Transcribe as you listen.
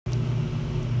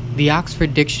The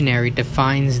Oxford Dictionary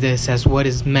defines this as what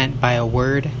is meant by a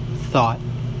word, thought,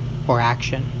 or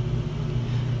action.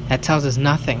 That tells us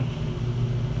nothing.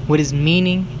 What is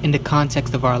meaning in the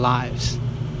context of our lives?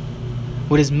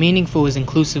 What is meaningful is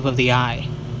inclusive of the I.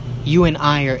 You and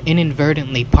I are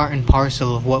inadvertently part and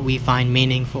parcel of what we find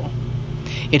meaningful.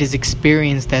 It is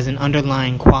experienced as an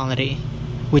underlying quality,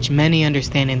 which many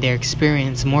understand in their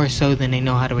experience more so than they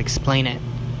know how to explain it.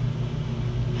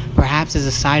 Perhaps as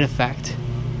a side effect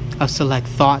of select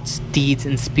thoughts, deeds,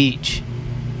 and speech.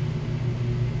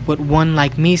 What one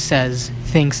like me says,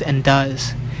 thinks, and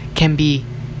does can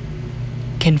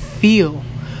feel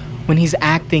when he's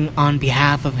acting on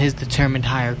behalf of his determined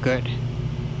higher good.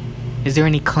 Is there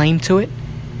any claim to it?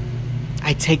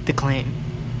 I take the claim.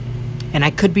 And I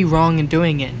could be wrong in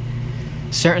doing it.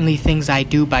 Certainly things I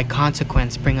do by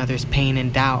consequence bring others pain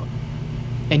and doubt.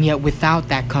 And yet without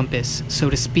that compass, so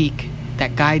to speak,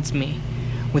 that guides me,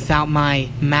 without my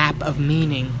map of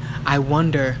meaning, I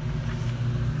wonder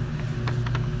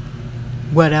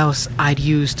what else I'd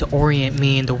use to orient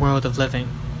me in the world of living.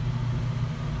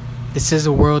 This is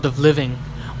a world of living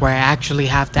where I actually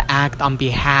have to act on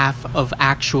behalf of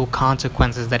actual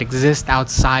consequences that exist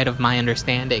outside of my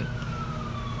understanding.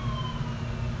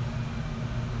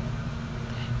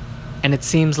 And it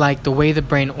seems like the way the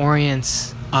brain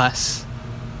orients us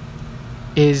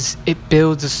is it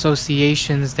builds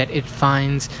associations that it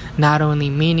finds not only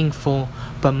meaningful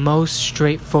but most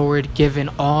straightforward given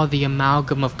all the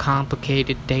amalgam of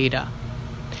complicated data.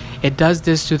 It does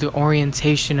this through the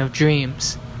orientation of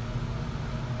dreams.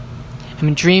 I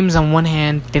mean, dreams on one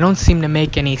hand, they don't seem to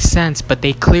make any sense, but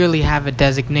they clearly have a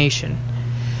designation.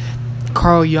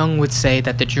 Carl Jung would say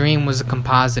that the dream was a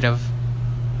composite of...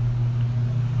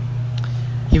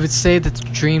 He would say that the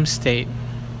dream state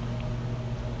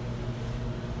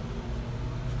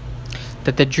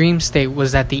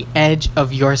was at the edge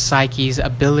of your psyche's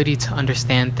ability to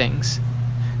understand things.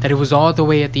 That it was all the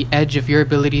way at the edge of your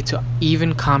ability to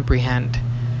even comprehend.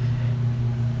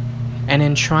 And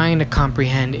in trying to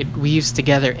comprehend, it weaves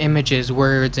together images,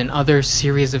 words, and other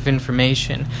series of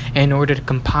information in order to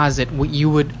composite what you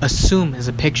would assume is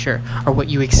a picture or what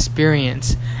you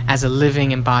experience as a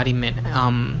living embodiment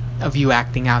of you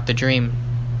acting out the dream.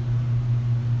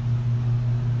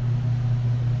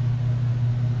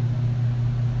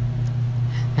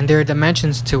 And there are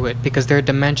dimensions to it, because there are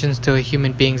dimensions to a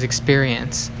human being's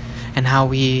experience, and how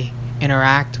we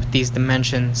interact with these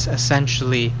dimensions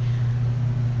essentially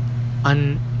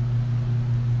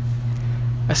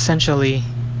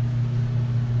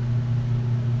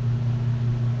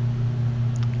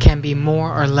can be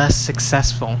more or less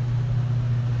successful.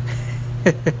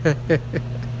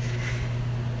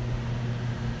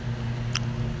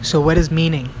 So what is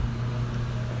meaning?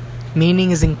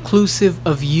 Meaning is inclusive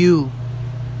of you.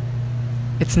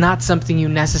 It's not something you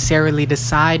necessarily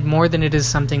decide more than it is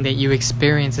something that you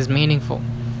experience as meaningful.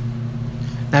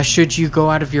 Now, should you go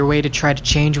out of your way to try to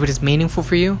change what is meaningful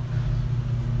for you?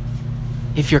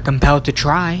 If you're compelled to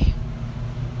try,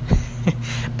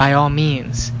 by all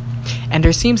means. And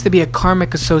there seems to be a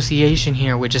karmic association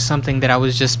here, which is something that I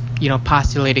was just,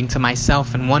 postulating to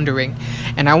myself and wondering.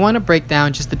 And I want to break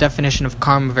down just the definition of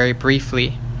karma very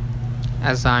briefly,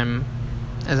 as I'm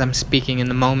speaking in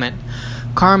the moment.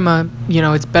 Karma,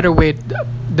 it's better way,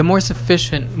 the more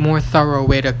sufficient, more thorough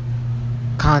way to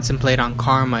contemplate on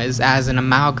karma is as an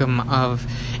amalgam of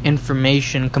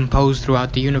information composed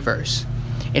throughout the universe.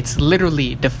 It's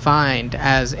literally defined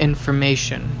as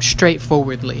information,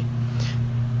 straightforwardly.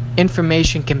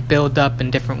 Information can build up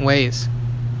in different ways.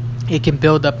 It can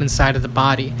build up inside of the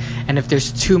body, and if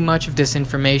there's too much of this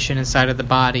information inside of the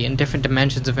body, and different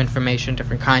dimensions of information,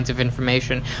 different kinds of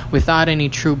information, without any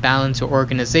true balance or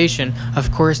organization,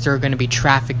 of course there are going to be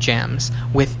traffic jams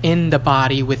within the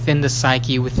body, within the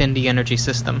psyche, within the energy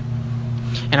system.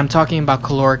 And I'm talking about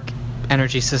caloric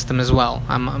energy system as well.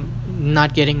 I'm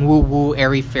not getting woo-woo,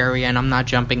 airy-fairy, and I'm not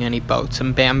jumping any boats.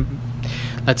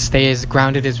 Let's stay as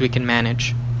grounded as we can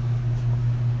manage.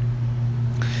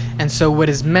 And so what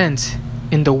is meant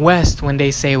in the West when they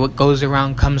say what goes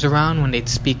around comes around, when they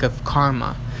speak of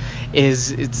karma,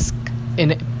 it's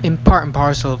in part and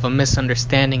parcel of a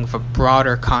misunderstanding of a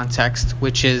broader context,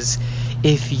 which is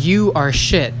if you are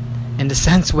shit, in the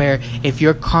sense where if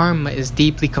your karma is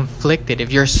deeply conflicted,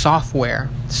 if your software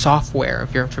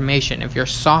of your information, if your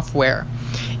software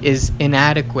is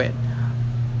inadequate,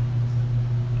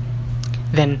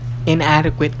 then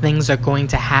inadequate things are going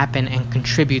to happen and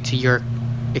contribute to your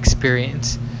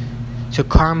experience. So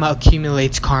karma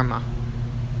accumulates karma.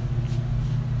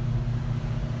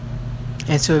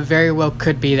 And so it very well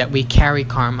could be that we carry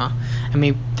karma. I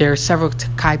mean, there are several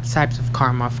types of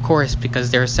karma, of course,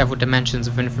 because there are several dimensions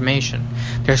of information.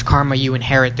 There's karma you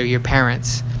inherit through your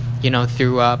parents,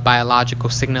 through biological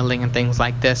signaling and things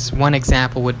like this. One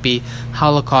example would be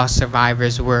Holocaust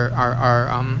survivors, where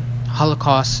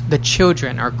Holocaust, the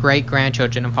children or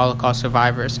great-grandchildren of Holocaust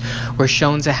survivors were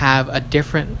shown to have a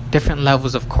different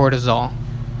levels of cortisol,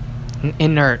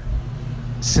 inert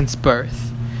since birth.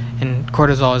 And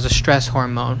cortisol is a stress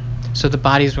hormone. So the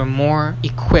bodies were more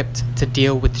equipped to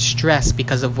deal with stress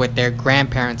because of what their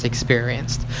grandparents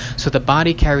experienced. So the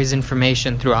body carries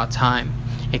information throughout time.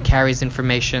 It carries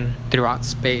information throughout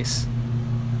space.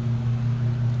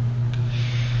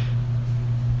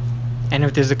 And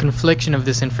if there's a confliction of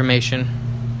this information,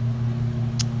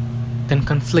 then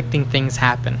conflicting things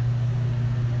happen.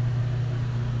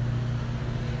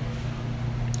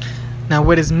 Now,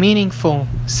 what is meaningful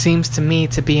seems to me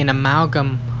to be an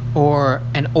amalgam or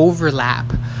an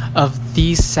overlap of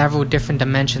these several different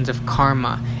dimensions of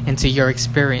karma into your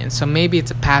experience. So maybe it's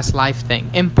a past life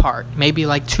thing, in part, maybe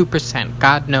like 2%,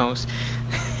 God knows.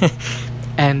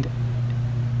 And,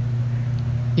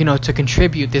 to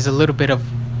contribute, there's a little bit of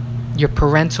your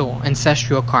parental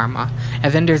ancestral karma,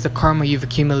 and then there's the karma you've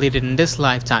accumulated in this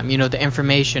lifetime, the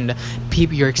information, the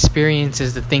people, your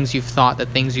experiences, the things you've thought, the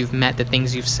things you've met, the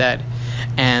things you've said,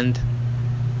 and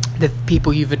the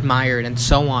people you've admired, and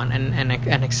so on,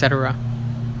 and etc.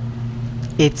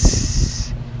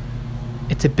 It's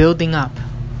a building up.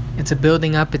 It's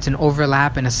an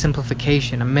overlap and a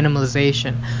simplification, a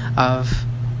minimalization of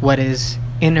what is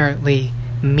inherently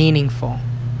meaningful.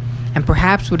 And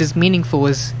perhaps what is meaningful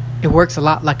is it works a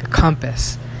lot like a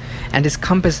compass. And this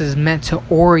compass is meant to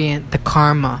orient the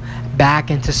karma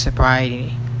back into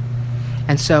sobriety.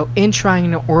 And so in trying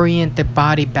to orient the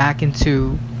body back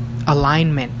into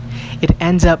alignment, it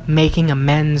ends up making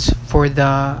amends for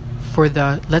the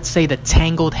let's say the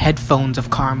tangled headphones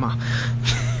of karma.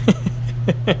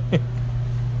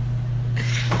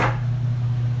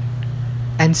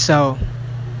 And so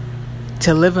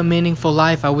to live a meaningful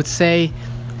life, I would say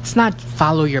it's not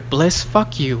follow your bliss,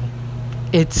 fuck you.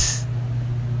 It's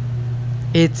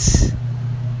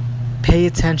pay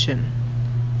attention.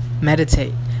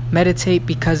 Meditate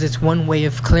because it's one way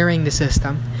of clearing the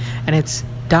system, and it's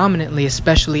dominantly,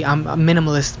 especially a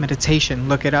minimalist meditation,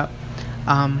 look it up,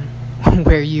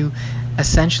 where you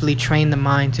essentially train the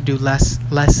mind to do less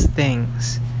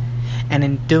things, and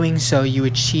in doing so you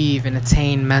achieve and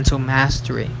attain mental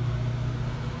mastery.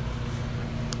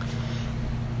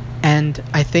 And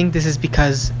I think this is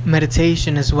because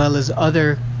meditation, as well as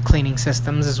other cleaning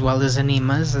systems, as well as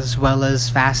enemas, as well as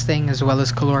fasting, as well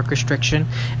as caloric restriction,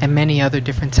 and many other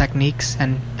different techniques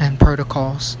and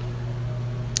protocols,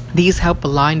 these help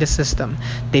align the system.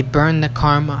 They burn the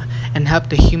karma and help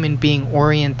the human being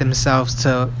orient themselves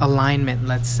to alignment,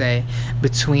 let's say,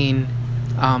 between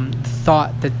the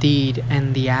thought, the deed,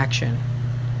 and the action.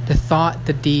 The thought,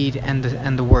 the deed, and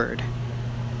the word.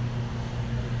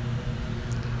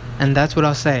 And that's what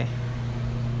I'll say.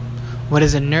 What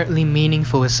is inertly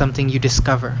meaningful is something you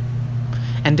discover.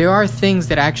 And there are things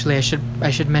that actually, I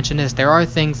should mention this, there are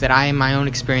things that I, in my own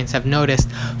experience, have noticed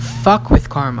fuck with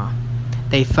karma.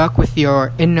 They fuck with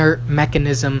your inert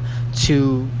mechanism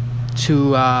to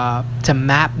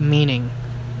map meaning.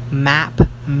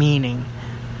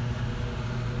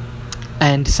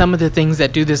 And some of the things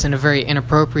that do this in a very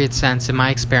inappropriate sense, in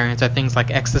my experience, are things like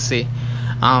ecstasy,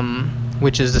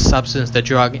 which is the substance, the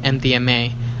drug,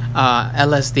 MDMA.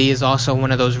 LSD is also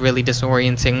one of those really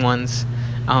disorienting ones.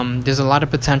 There's a lot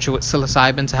of potential with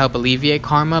psilocybin to help alleviate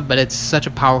karma, but it's such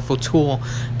a powerful tool,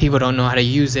 people don't know how to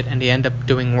use it, and they end up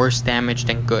doing worse damage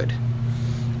than good.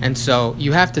 And so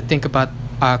you have to think about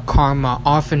karma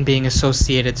often being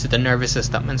associated to the nervous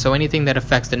system. And so anything that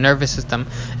affects the nervous system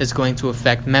is going to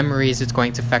affect memories, it's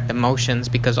going to affect emotions,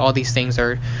 because all these things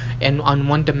are on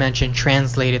one dimension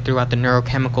translated throughout the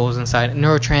neurochemicals inside,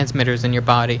 neurotransmitters in your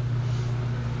body.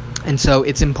 And so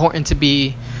it's important to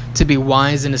be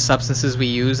wise in the substances we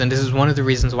use, and this is one of the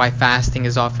reasons why fasting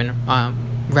is often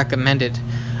recommended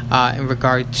in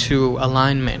regard to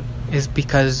alignment, is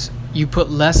because you put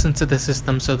less into the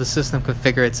system so the system can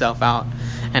figure itself out,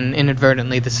 and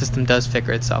inadvertently the system does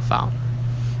figure itself out.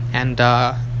 And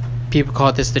people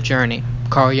call this the journey.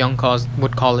 Carl Jung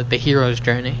would call it the hero's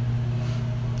journey.